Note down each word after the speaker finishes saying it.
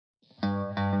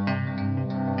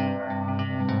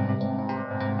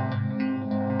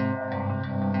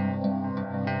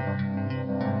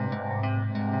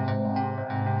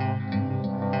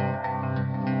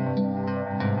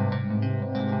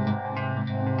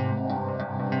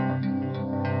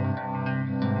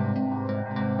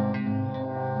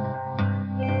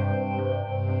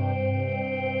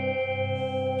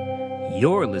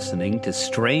You're listening to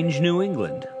Strange New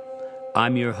England.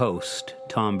 I'm your host,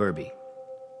 Tom Burby.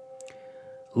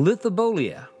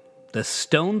 Lithobolia, the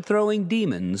stone-throwing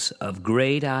demons of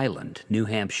Great Island, New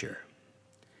Hampshire.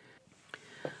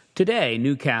 Today,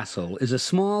 Newcastle is a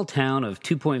small town of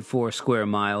 2.4 square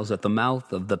miles at the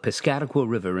mouth of the Piscataqua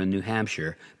River in New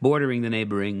Hampshire, bordering the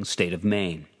neighboring state of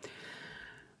Maine.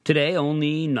 Today,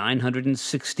 only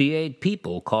 968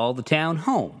 people call the town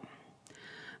home.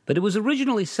 But it was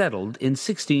originally settled in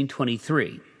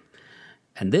 1623,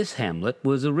 and this hamlet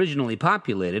was originally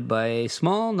populated by a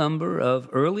small number of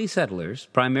early settlers,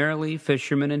 primarily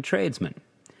fishermen and tradesmen.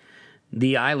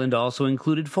 The island also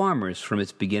included farmers from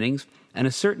its beginnings and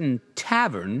a certain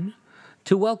tavern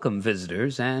to welcome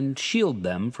visitors and shield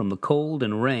them from the cold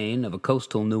and rain of a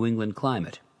coastal New England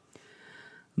climate.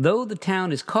 Though the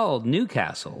town is called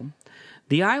Newcastle,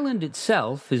 the island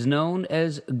itself is known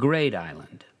as Great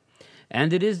Island,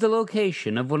 and it is the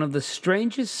location of one of the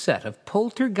strangest set of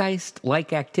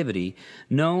poltergeist-like activity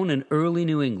known in early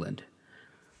New England.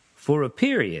 For a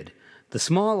period, the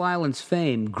small island's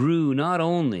fame grew not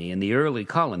only in the early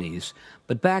colonies,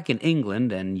 but back in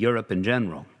England and Europe in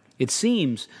general. It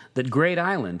seems that Great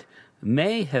Island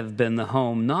may have been the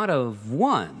home not of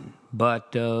one,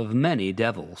 but of many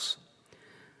devils.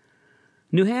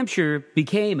 New Hampshire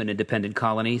became an independent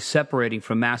colony, separating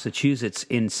from Massachusetts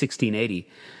in 1680.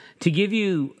 To give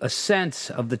you a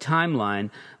sense of the timeline,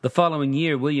 the following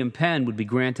year, William Penn would be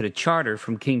granted a charter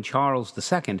from King Charles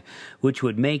II, which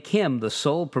would make him the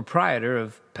sole proprietor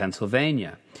of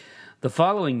Pennsylvania. The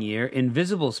following year,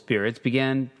 invisible spirits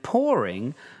began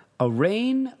pouring a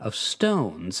rain of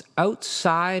stones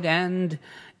outside and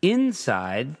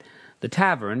inside the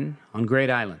tavern on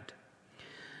Great Island.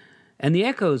 And the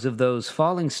echoes of those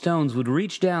falling stones would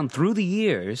reach down through the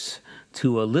years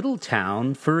to a little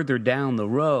town further down the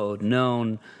road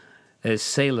known as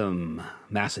Salem,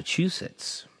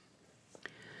 Massachusetts.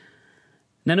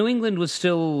 Now, New England was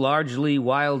still largely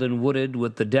wild and wooded,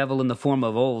 with the devil in the form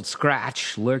of Old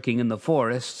Scratch lurking in the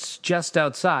forests just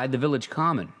outside the village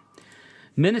common.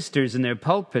 Ministers in their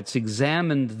pulpits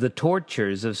examined the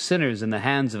tortures of sinners in the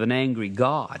hands of an angry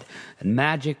God, and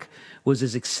magic was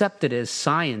as accepted as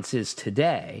science is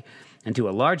today, and to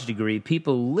a large degree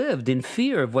people lived in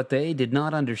fear of what they did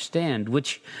not understand,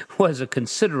 which was a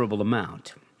considerable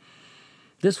amount.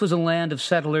 This was a land of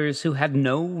settlers who had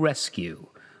no rescue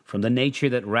from the nature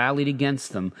that rallied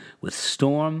against them with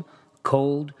storm,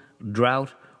 cold,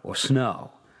 drought, or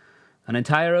snow. An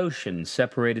entire ocean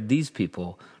separated these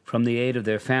people from the aid of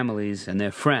their families and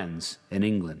their friends in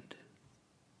England.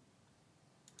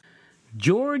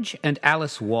 George and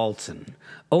Alice Walton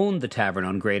owned the tavern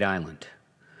on Great Island.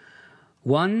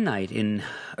 One night in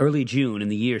early June in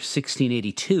the year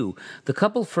 1682, the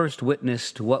couple first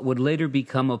witnessed what would later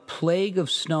become a plague of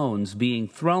stones being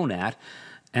thrown at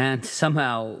and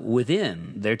somehow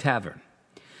within their tavern.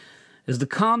 As the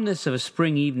calmness of a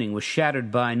spring evening was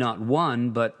shattered by not one,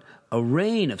 but a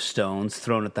rain of stones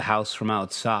thrown at the house from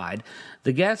outside,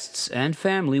 the guests and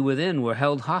family within were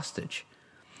held hostage.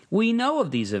 We know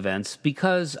of these events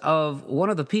because of one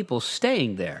of the people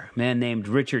staying there, a man named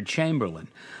Richard Chamberlain,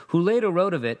 who later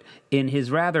wrote of it in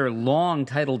his rather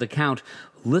long-titled account,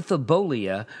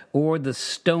 Lithobolia, or the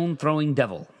Stone-Throwing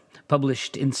Devil,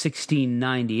 published in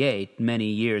 1698, many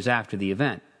years after the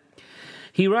event.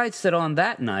 He writes that on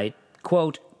that night,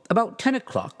 quote, "About 10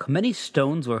 o'clock, many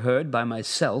stones were heard by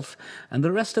myself and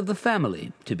the rest of the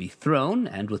family to be thrown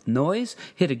and with noise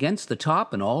hit against the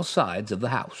top and all sides of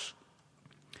the house."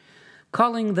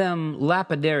 Calling them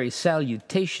lapidary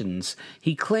salutations,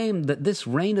 he claimed that this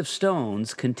rain of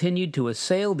stones continued to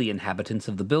assail the inhabitants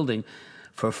of the building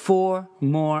for 4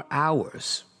 more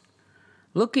hours.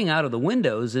 Looking out of the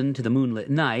windows into the moonlit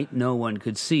night, no one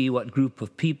could see what group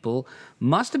of people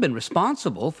must have been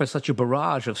responsible for such a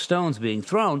barrage of stones being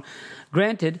thrown.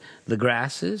 Granted, the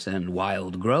grasses and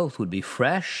wild growth would be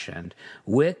fresh and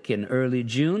wick in early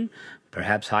June,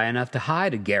 perhaps high enough to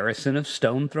hide a garrison of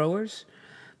stone throwers.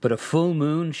 But a full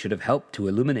moon should have helped to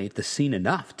illuminate the scene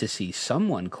enough to see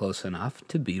someone close enough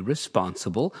to be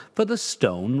responsible for the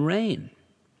stone rain.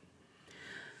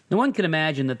 Now, one can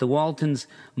imagine that the Waltons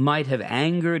might have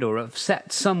angered or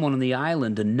upset someone on the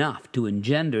island enough to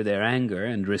engender their anger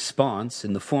and response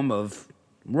in the form of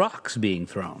rocks being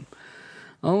thrown.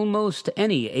 Almost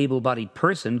any able-bodied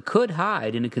person could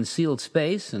hide in a concealed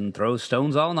space and throw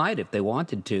stones all night if they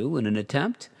wanted to in an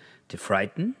attempt to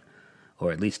frighten,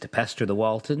 or at least to pester the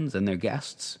Waltons and their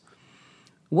guests.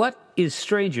 What is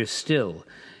stranger still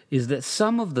is that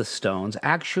some of the stones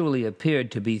actually appeared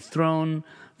to be thrown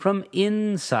from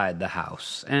inside the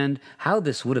house, and how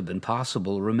this would have been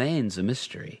possible remains a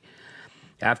mystery.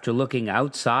 After looking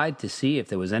outside to see if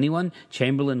there was anyone,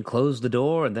 Chamberlain closed the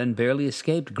door and then barely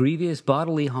escaped grievous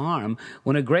bodily harm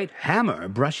when a great hammer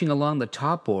brushing along the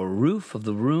top or roof of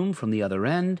the room from the other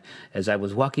end, as I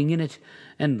was walking in it,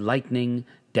 and lightning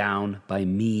down by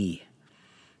me.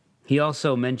 He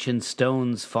also mentioned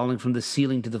stones falling from the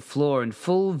ceiling to the floor in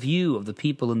full view of the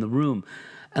people in the room,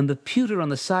 and the pewter on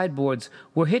the sideboards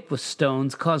were hit with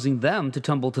stones, causing them to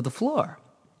tumble to the floor.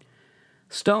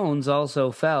 Stones also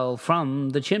fell from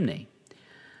the chimney.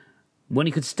 When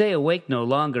he could stay awake no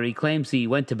longer, he claims he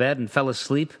went to bed and fell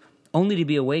asleep, only to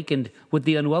be awakened with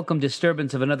the unwelcome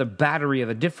disturbance of another battery of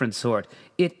a different sort,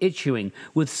 it issuing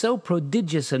with so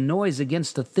prodigious a noise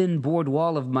against the thin board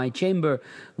wall of my chamber,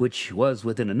 which was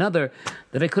within another,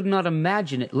 that I could not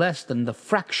imagine it less than the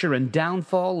fracture and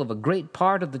downfall of a great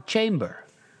part of the chamber.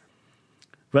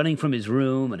 Running from his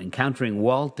room and encountering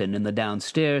Walton in the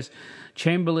downstairs,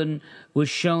 Chamberlain was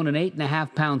shown an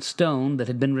 8.5-pound stone that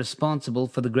had been responsible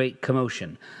for the great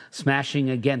commotion, smashing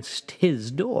against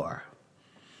his door.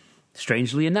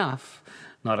 Strangely enough,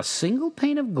 not a single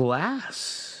pane of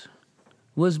glass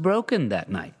was broken that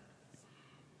night.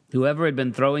 Whoever had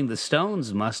been throwing the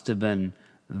stones must have been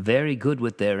very good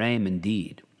with their aim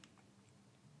indeed.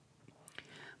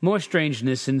 More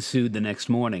strangeness ensued the next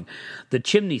morning. The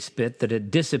chimney spit that had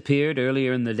disappeared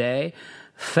earlier in the day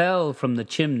fell from the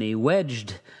chimney,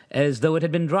 wedged as though it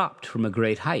had been dropped from a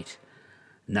great height.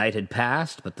 Night had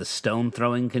passed, but the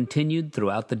stone-throwing continued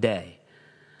throughout the day.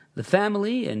 The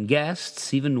family and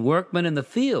guests, even workmen in the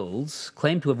fields,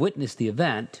 claimed to have witnessed the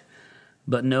event,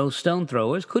 but no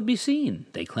stone-throwers could be seen,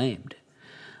 they claimed.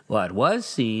 What was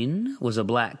seen was a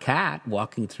black cat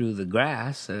walking through the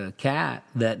grass, a cat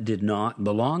that did not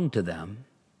belong to them.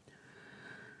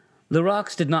 The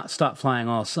rocks did not stop flying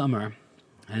all summer,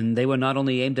 and they were not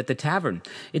only aimed at the tavern.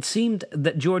 It seemed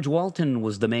that George Walton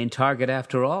was the main target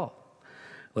after all.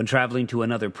 When traveling to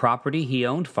another property he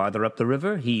owned farther up the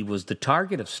river, he was the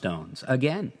target of stones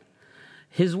again.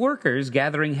 His workers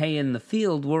gathering hay in the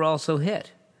field were also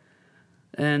hit,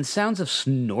 and sounds of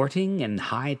snorting and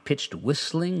high-pitched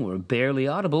whistling were barely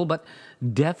audible, but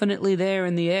definitely there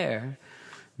in the air.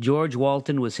 George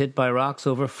Walton was hit by rocks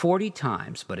over 40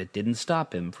 times, but it didn't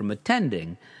stop him from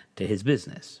attending to his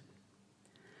business.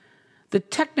 The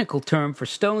technical term for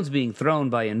stones being thrown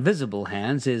by invisible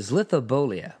hands is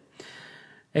Lithobolia.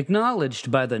 Acknowledged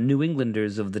by the New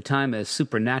Englanders of the time as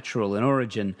supernatural in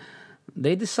origin,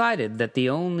 they decided that the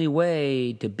only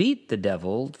way to beat the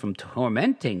devil from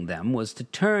tormenting them was to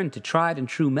turn to tried and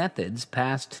true methods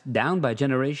passed down by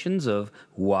generations of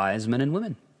wise men and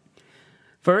women.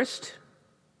 First,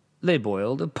 they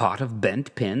boiled a pot of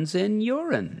bent pins in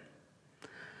urine.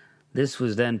 This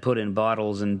was then put in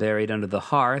bottles and buried under the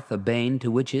hearth, a bane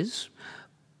to witches,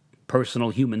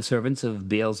 personal human servants of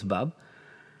Beelzebub.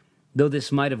 Though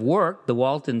this might have worked, the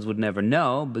Waltons would never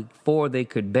know. Before they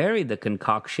could bury the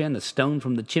concoction, a stone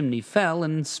from the chimney fell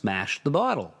and smashed the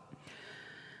bottle.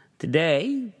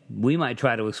 Today, we might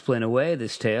try to explain away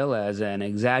this tale as an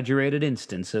exaggerated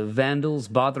instance of vandals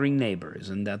bothering neighbors,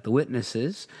 and that the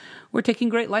witnesses were taking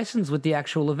great license with the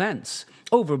actual events,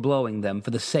 overblowing them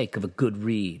for the sake of a good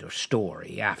read or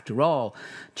story. After all,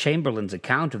 Chamberlain's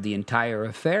account of the entire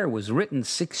affair was written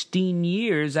 16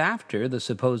 years after the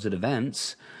supposed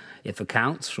events. If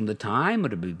accounts from the time are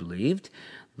to be believed,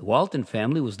 the Walton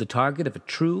family was the target of a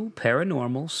true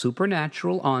paranormal,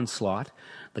 supernatural onslaught,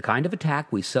 the kind of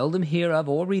attack we seldom hear of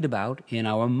or read about in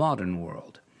our modern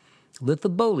world.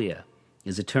 Lithobolia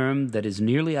is a term that is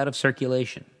nearly out of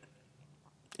circulation.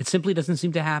 It simply doesn't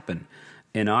seem to happen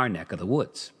in our neck of the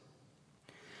woods.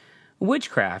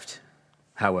 Witchcraft,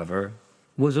 however,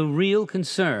 was a real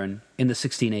concern in the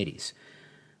 1680s.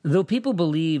 Though people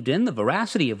believed in the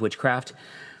veracity of witchcraft,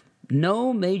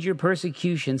 no major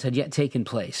persecutions had yet taken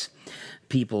place.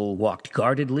 People walked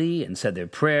guardedly and said their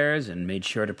prayers and made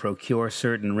sure to procure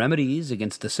certain remedies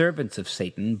against the servants of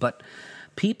Satan, but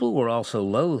people were also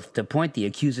loath to point the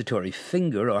accusatory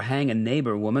finger or hang a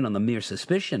neighbor woman on the mere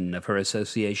suspicion of her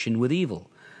association with evil.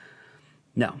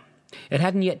 No, it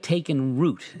hadn't yet taken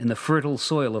root in the fertile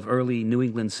soil of early New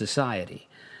England society.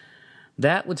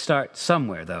 That would start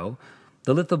somewhere, though.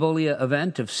 The Lithobolia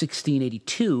event of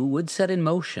 1682 would set in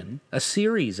motion a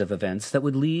series of events that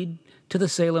would lead to the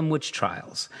Salem witch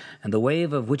trials and the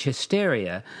wave of witch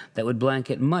hysteria that would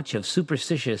blanket much of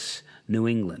superstitious New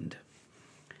England.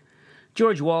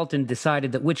 George Walton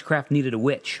decided that witchcraft needed a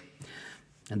witch,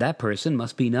 and that person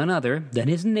must be none other than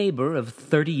his neighbor of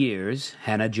 30 years,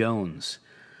 Hannah Jones.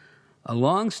 A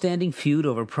long-standing feud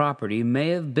over property may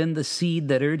have been the seed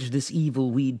that urged this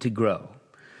evil weed to grow.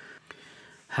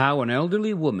 how an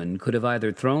elderly woman could have either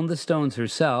thrown the stones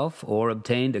herself or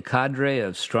obtained a cadre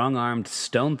of strong-armed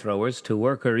stone-throwers to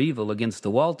work her evil against the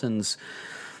Waltons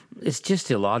is just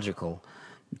illogical.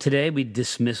 Today we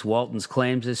dismiss Walton's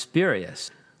claims as spurious,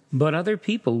 but other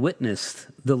people witnessed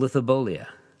the Lithobolia.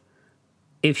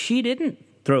 If she didn't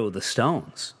throw the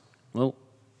stones, well,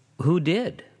 who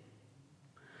did?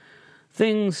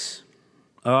 Things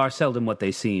are seldom what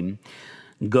they seem.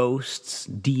 Ghosts,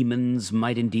 demons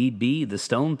might indeed be the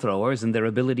stone throwers, and their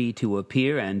ability to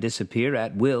appear and disappear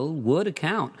at will would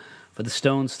account for the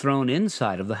stones thrown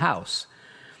inside of the house.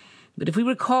 But if we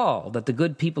recall that the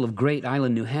good people of Great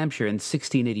Island, New Hampshire in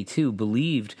 1682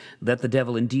 believed that the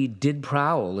devil indeed did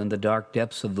prowl in the dark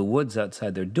depths of the woods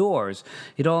outside their doors,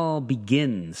 it all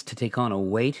begins to take on a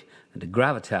weight and a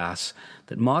gravitas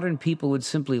that modern people would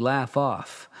simply laugh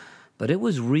off. But it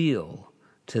was real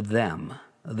to them.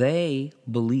 They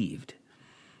believed.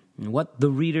 What the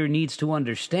reader needs to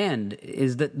understand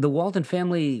is that the Walton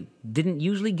family didn't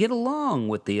usually get along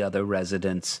with the other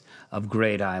residents of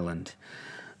Great Island.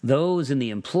 Those in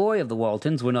the employ of the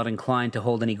Waltons were not inclined to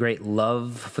hold any great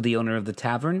love for the owner of the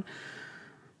tavern.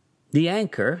 The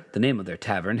Anchor, the name of their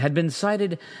tavern, had been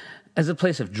cited as a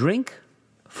place of drink,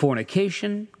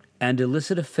 fornication, and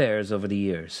illicit affairs over the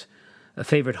years. A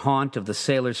favorite haunt of the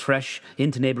sailors fresh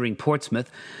into neighboring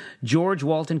Portsmouth, George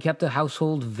Walton kept a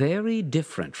household very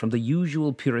different from the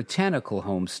usual puritanical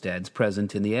homesteads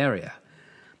present in the area.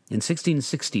 In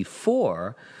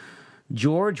 1664,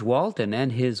 George Walton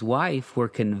and his wife were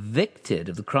convicted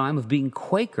of the crime of being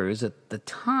Quakers, at the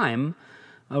time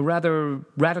a rather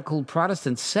radical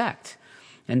Protestant sect,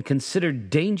 and considered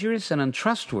dangerous and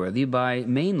untrustworthy by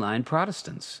mainline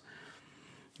Protestants.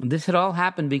 This had all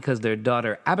happened because their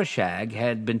daughter Abishag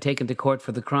had been taken to court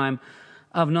for the crime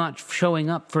of not showing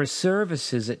up for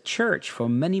services at church for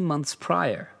many months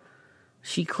prior.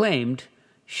 She claimed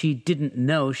she didn't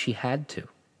know she had to.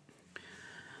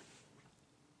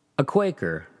 A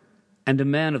Quaker and a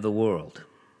man of the world,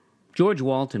 George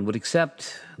Walton would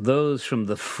accept those from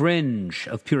the fringe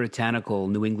of puritanical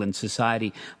New England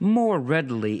society more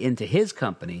readily into his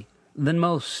company than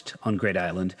most on Great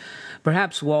Island.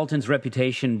 Perhaps Walton's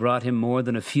reputation brought him more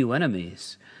than a few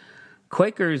enemies.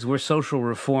 Quakers were social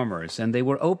reformers, and they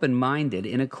were open-minded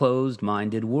in a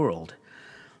closed-minded world.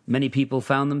 Many people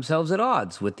found themselves at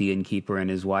odds with the innkeeper and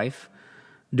his wife.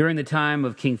 During the time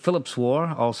of King Philip's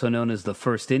War, also known as the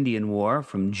First Indian War,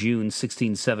 from June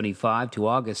 1675 to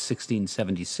August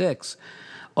 1676,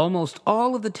 almost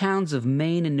all of the towns of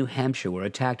Maine and New Hampshire were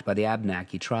attacked by the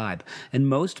Abenaki tribe, and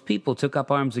most people took up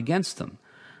arms against them.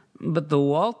 But the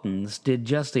Waltons did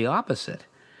just the opposite.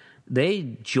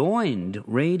 They joined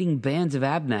raiding bands of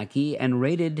Abenaki and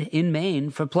raided in Maine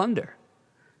for plunder.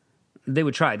 They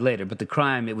were tried later, but the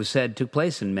crime, it was said, took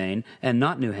place in Maine and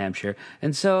not New Hampshire,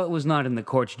 and so it was not in the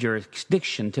court's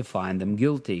jurisdiction to find them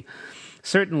guilty.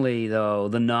 Certainly, though,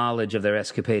 the knowledge of their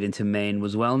escapade into Maine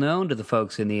was well known to the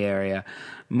folks in the area,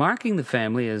 marking the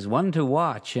family as one to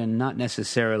watch and not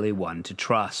necessarily one to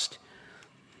trust.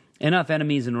 Enough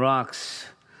enemies and rocks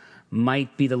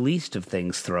might be the least of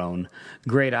things thrown.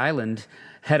 Great Island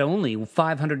had only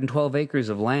 512 acres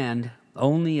of land.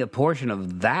 Only a portion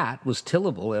of that was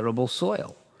tillable, arable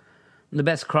soil. The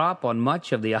best crop on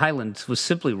much of the island was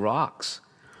simply rocks.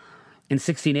 In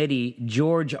 1680,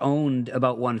 George owned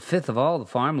about 1/5 of all the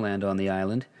farmland on the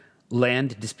island.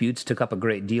 Land disputes took up a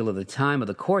great deal of the time of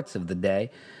the courts of the day,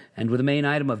 and were the main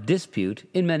item of dispute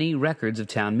in many records of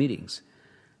town meetings.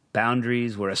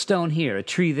 Boundaries were a stone here, a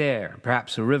tree there,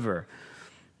 perhaps a river.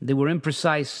 They were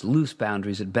imprecise, loose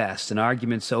boundaries at best, and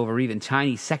arguments over even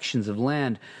tiny sections of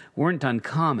land weren't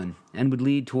uncommon and would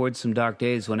lead towards some dark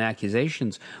days when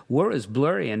accusations were as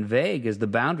blurry and vague as the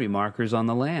boundary markers on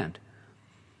the land.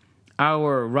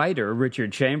 Our writer,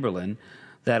 Richard Chamberlain,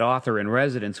 that author in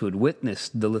residence who had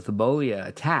witnessed the Lithobolia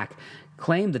attack,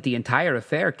 claimed that the entire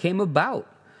affair came about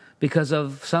because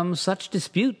of some such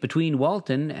dispute between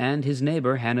Walton and his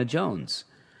neighbor Hannah Jones.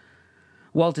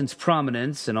 Walton's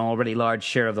prominence, an already large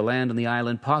share of the land on the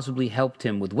island, possibly helped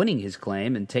him with winning his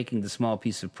claim and taking the small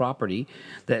piece of property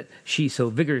that she so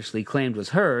vigorously claimed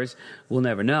was hers. We'll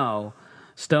never know.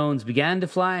 Stones began to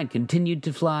fly and continued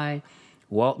to fly.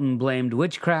 Walton blamed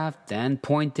witchcraft and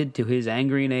pointed to his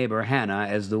angry neighbor Hannah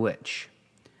as the witch.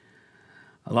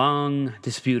 A long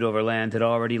dispute over land had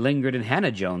already lingered in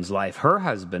Hannah Jones' life. Her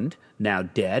husband, now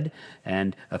dead,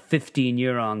 and a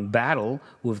 15-year-long battle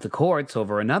with the courts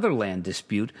over another land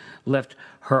dispute left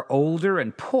her older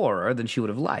and poorer than she would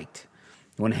have liked.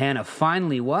 When Hannah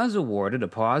finally was awarded a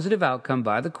positive outcome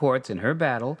by the courts in her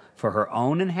battle for her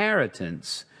own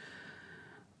inheritance,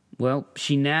 Well,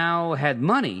 she now had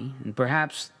money and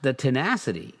perhaps the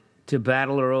tenacity to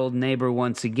battle her old neighbor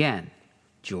once again,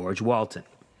 George Walton.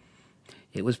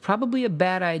 It was probably a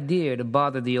bad idea to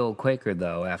bother the old Quaker,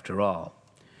 though, after all.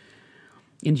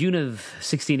 In June of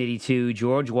 1682,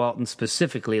 George Walton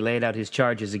specifically laid out his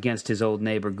charges against his old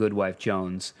neighbor, Goodwife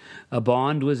Jones. A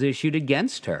bond was issued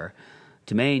against her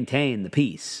to maintain the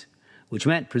peace, which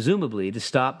meant, presumably, to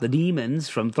stop the demons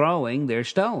from throwing their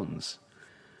stones.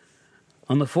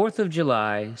 On the 4th of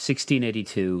July,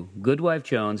 1682, Goodwife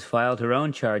Jones filed her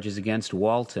own charges against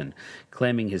Walton,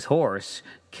 claiming his horse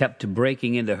kept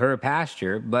breaking into her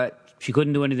pasture, but she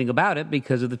couldn't do anything about it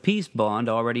because of the peace bond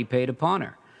already paid upon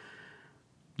her.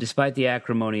 Despite the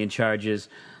acrimony and charges,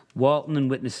 Walton and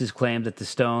witnesses claimed that the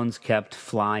stones kept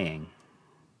flying.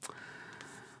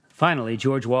 Finally,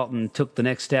 George Walton took the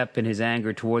next step in his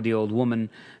anger toward the old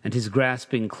woman and his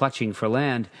grasping, clutching for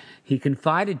land. He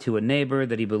confided to a neighbor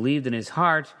that he believed in his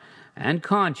heart and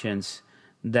conscience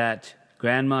that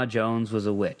Grandma Jones was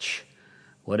a witch.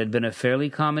 What had been a fairly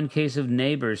common case of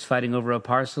neighbors fighting over a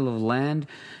parcel of land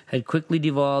had quickly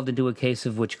devolved into a case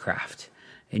of witchcraft.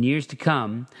 In years to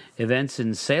come, events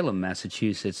in Salem,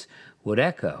 Massachusetts, would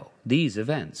echo these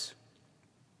events.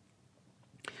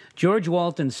 George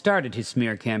Walton started his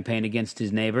smear campaign against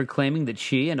his neighbor, claiming that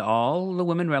she and all the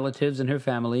women relatives in her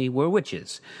family were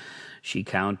witches. She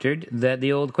countered that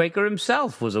the old Quaker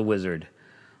himself was a wizard.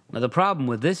 Now, the problem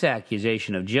with this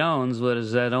accusation of Jones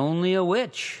was that only a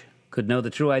witch could know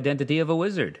the true identity of a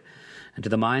wizard, and to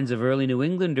the minds of early New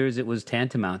Englanders it was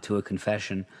tantamount to a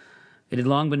confession. It had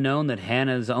long been known that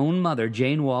Hannah's own mother,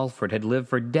 Jane Walford, had lived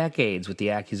for decades with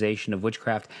the accusation of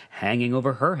witchcraft hanging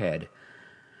over her head.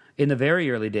 In the very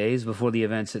early days, before the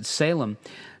events at Salem,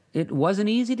 it wasn't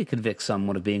easy to convict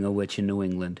someone of being a witch in New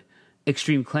England.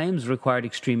 Extreme claims required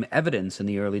extreme evidence in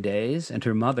the early days, and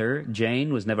her mother,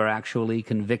 Jane, was never actually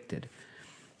convicted.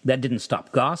 That didn't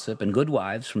stop gossip and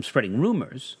goodwives from spreading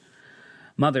rumors.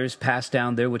 Mothers passed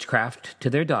down their witchcraft to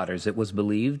their daughters, it was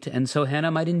believed, and so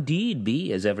Hannah might indeed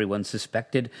be, as everyone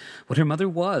suspected, what her mother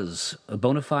was, a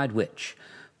bona fide witch,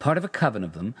 part of a coven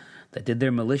of them that did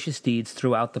their malicious deeds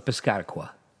throughout the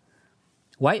Piscataqua.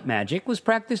 White magic was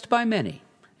practiced by many,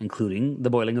 including the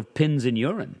boiling of pins in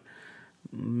urine.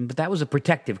 But that was a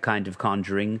protective kind of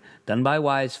conjuring done by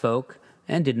wise folk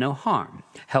and did no harm.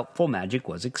 Helpful magic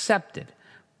was accepted.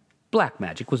 Black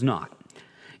magic was not.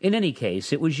 In any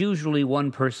case, it was usually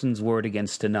one person's word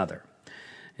against another.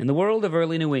 In the world of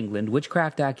early New England,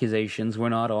 witchcraft accusations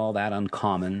were not all that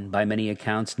uncommon. By many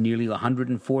accounts, nearly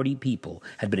 140 people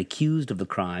had been accused of the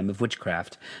crime of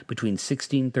witchcraft between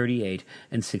 1638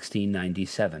 and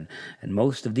 1697, and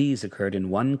most of these occurred in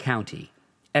one county,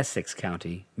 Essex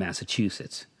County,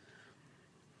 Massachusetts.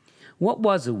 What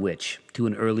was a witch to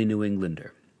an early New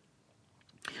Englander?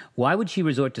 Why would she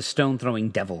resort to stone-throwing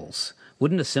devils?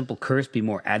 Wouldn't a simple curse be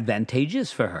more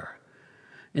advantageous for her?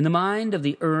 In the mind of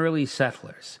the early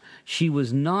settlers, she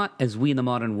was not as we in the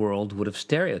modern world would have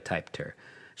stereotyped her.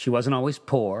 She wasn't always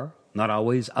poor, not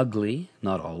always ugly,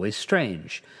 not always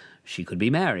strange. She could be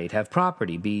married, have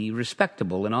property, be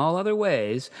respectable in all other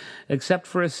ways, except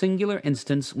for a singular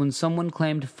instance when someone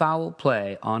claimed foul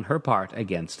play on her part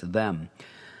against them.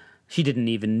 She didn't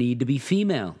even need to be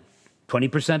female.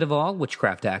 20% of all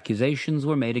witchcraft accusations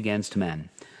were made against men.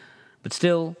 But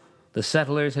still, the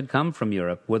settlers had come from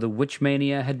Europe, where the witch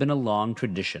mania had been a long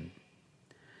tradition.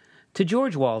 To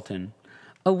George Walton,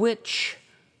 a witch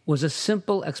was a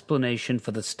simple explanation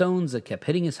for the stones that kept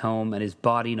hitting his home and his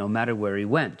body no matter where he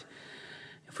went.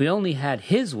 If we only had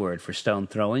his word for stone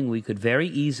throwing, we could very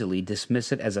easily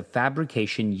dismiss it as a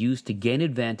fabrication used to gain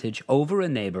advantage over a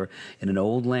neighbor in an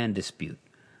old land dispute.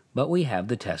 But we have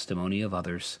the testimony of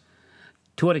others.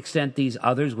 To what extent these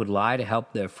others would lie to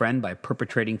help their friend by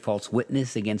perpetrating false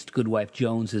witness against Goodwife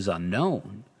Jones is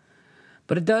unknown.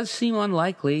 But it does seem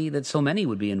unlikely that so many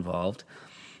would be involved.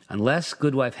 Unless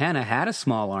Goodwife Hannah had a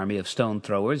small army of stone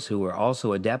throwers who were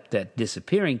also adept at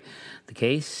disappearing, the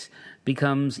case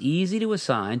becomes easy to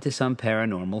assign to some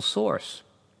paranormal source.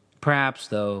 Perhaps,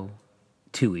 though,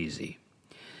 too easy.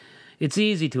 It's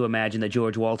easy to imagine that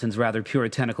George Walton's rather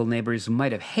puritanical neighbors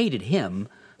might have hated him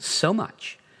so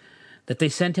much that they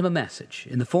sent him a message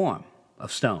in the form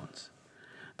of stones.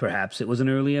 Perhaps it was an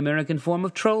early American form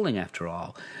of trolling, after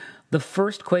all. The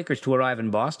first Quakers to arrive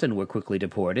in Boston were quickly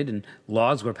deported, and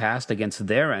laws were passed against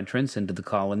their entrance into the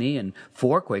colony, and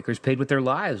 4 Quakers paid with their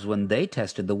lives when they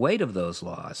tested the weight of those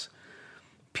laws.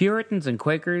 Puritans and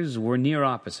Quakers were near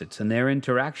opposites, and their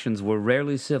interactions were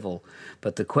rarely civil,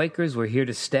 but the Quakers were here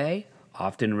to stay,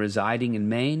 often residing in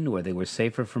Maine, where they were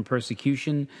safer from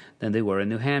persecution than they were in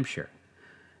New Hampshire.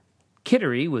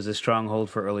 Kittery was a stronghold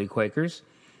for early Quakers.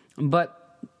 But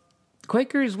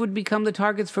Quakers would become the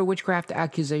targets for witchcraft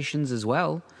accusations as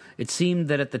well. It seemed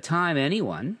that at the time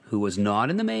anyone who was not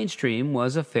in the mainstream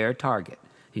was a fair target,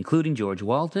 including George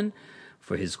Walton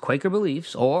for his Quaker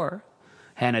beliefs, or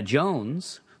Hannah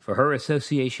Jones for her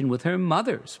association with her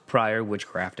mother's prior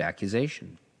witchcraft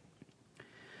accusation.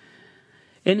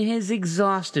 In his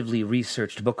exhaustively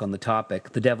researched book on the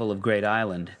topic, The Devil of Great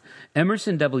Island,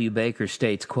 Emerson W. Baker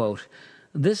states, quote,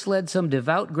 "This led some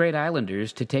devout Great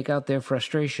Islanders to take out their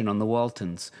frustration on the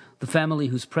Waltons, the family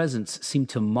whose presence seemed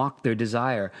to mock their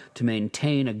desire to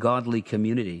maintain a godly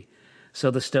community. So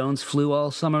the stones flew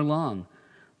all summer long.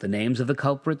 The names of the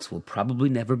culprits will probably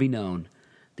never be known.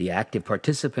 The active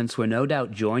participants were no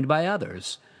doubt joined by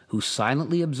others who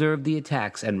silently observed the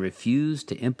attacks and refused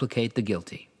to implicate the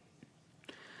guilty."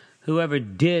 Whoever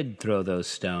did throw those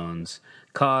stones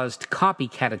caused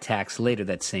copycat attacks later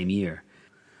that same year.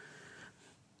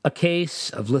 A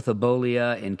case of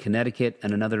Lithobolia in Connecticut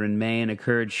and another in Maine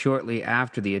occurred shortly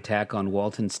after the attack on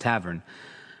Walton's Tavern,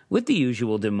 with the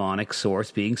usual demonic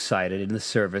source being cited in the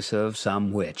service of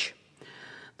some witch.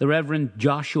 The Reverend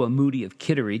Joshua Moody of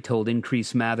Kittery told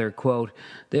Increase Mather, quote,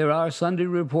 "There are sundry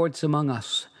reports among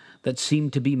us that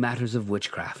seem to be matters of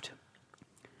witchcraft."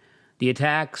 The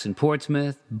attacks in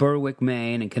Portsmouth, Berwick,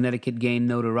 Maine, and Connecticut gained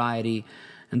notoriety,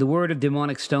 and the word of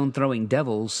demonic stone-throwing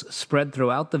devils spread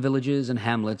throughout the villages and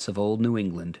hamlets of old New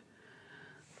England.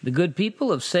 The good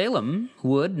people of Salem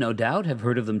would, no doubt, have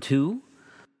heard of them too,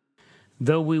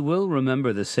 though we will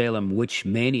remember the Salem witch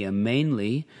mania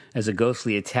mainly as a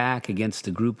ghostly attack against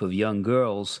a group of young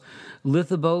girls.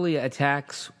 Lithobolia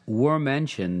attacks were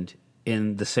mentioned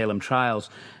in the Salem trials,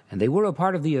 and they were a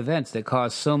part of the events that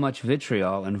caused so much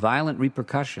vitriol and violent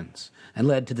repercussions and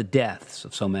led to the deaths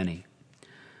of so many.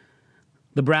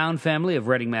 The Brown family of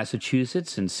Reading,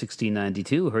 Massachusetts in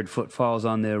 1692 heard footfalls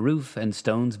on their roof and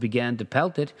stones began to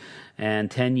pelt it, and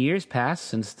 10 years passed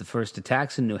since the first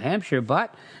attacks in New Hampshire,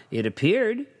 but it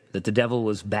appeared that the devil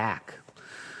was back.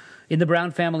 In the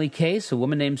Brown family case, a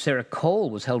woman named Sarah Cole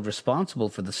was held responsible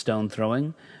for the stone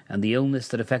throwing and the illness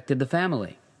that affected the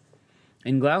family.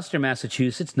 In Gloucester,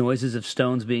 Massachusetts, noises of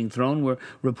stones being thrown were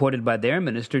reported by their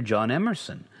minister, John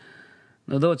Emerson.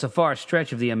 Although it's a far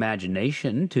stretch of the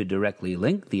imagination to directly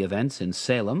link the events in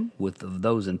Salem with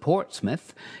those in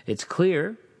Portsmouth, it's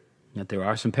clear that there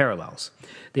are some parallels.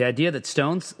 The idea that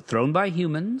stones thrown by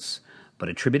humans, but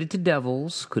attributed to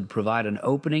devils, could provide an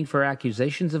opening for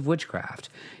accusations of witchcraft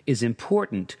is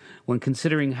important when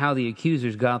considering how the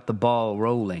accusers got the ball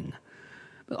rolling.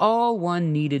 All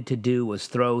one needed to do was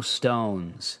throw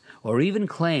stones, or even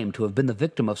claim to have been the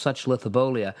victim of such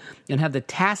lithobolia, and have the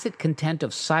tacit content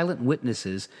of silent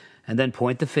witnesses, and then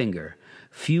point the finger,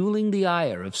 fueling the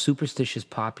ire of superstitious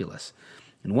populace.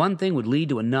 And one thing would lead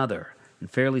to another, and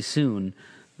fairly soon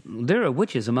there are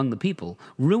witches among the people,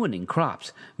 ruining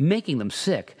crops, making them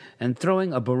sick, and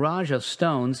throwing a barrage of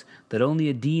stones that only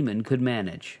a demon could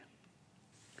manage.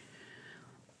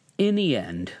 In the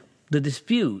end, the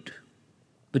dispute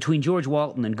between George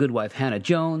Walton and goodwife Hannah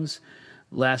Jones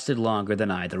lasted longer than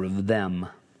either of them.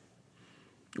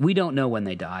 We don't know when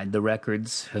they died. The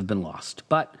records have been lost.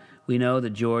 But we know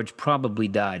that George probably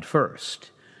died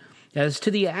first. As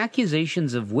to the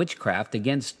accusations of witchcraft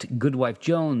against goodwife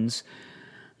Jones,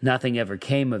 nothing ever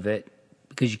came of it,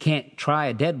 because you can't try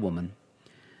a dead woman.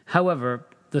 However,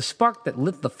 the spark that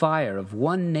lit the fire of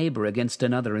one neighbor against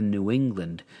another in New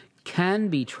England can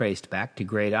be traced back to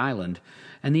Great Island,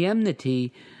 and the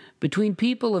enmity between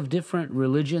people of different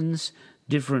religions,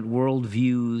 different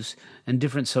worldviews, and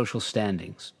different social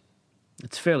standings.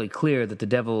 It's fairly clear that the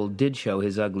devil did show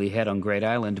his ugly head on Great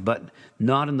Island, but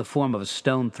not in the form of a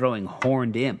stone-throwing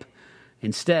horned imp.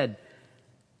 Instead,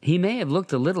 he may have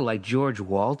looked a little like George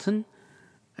Walton,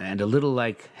 and a little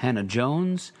like Hannah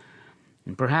Jones,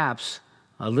 and perhaps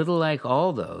a little like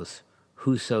all those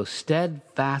who so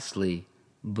steadfastly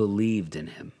believed in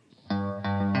him.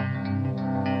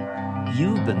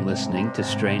 You've been listening to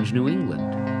Strange New England.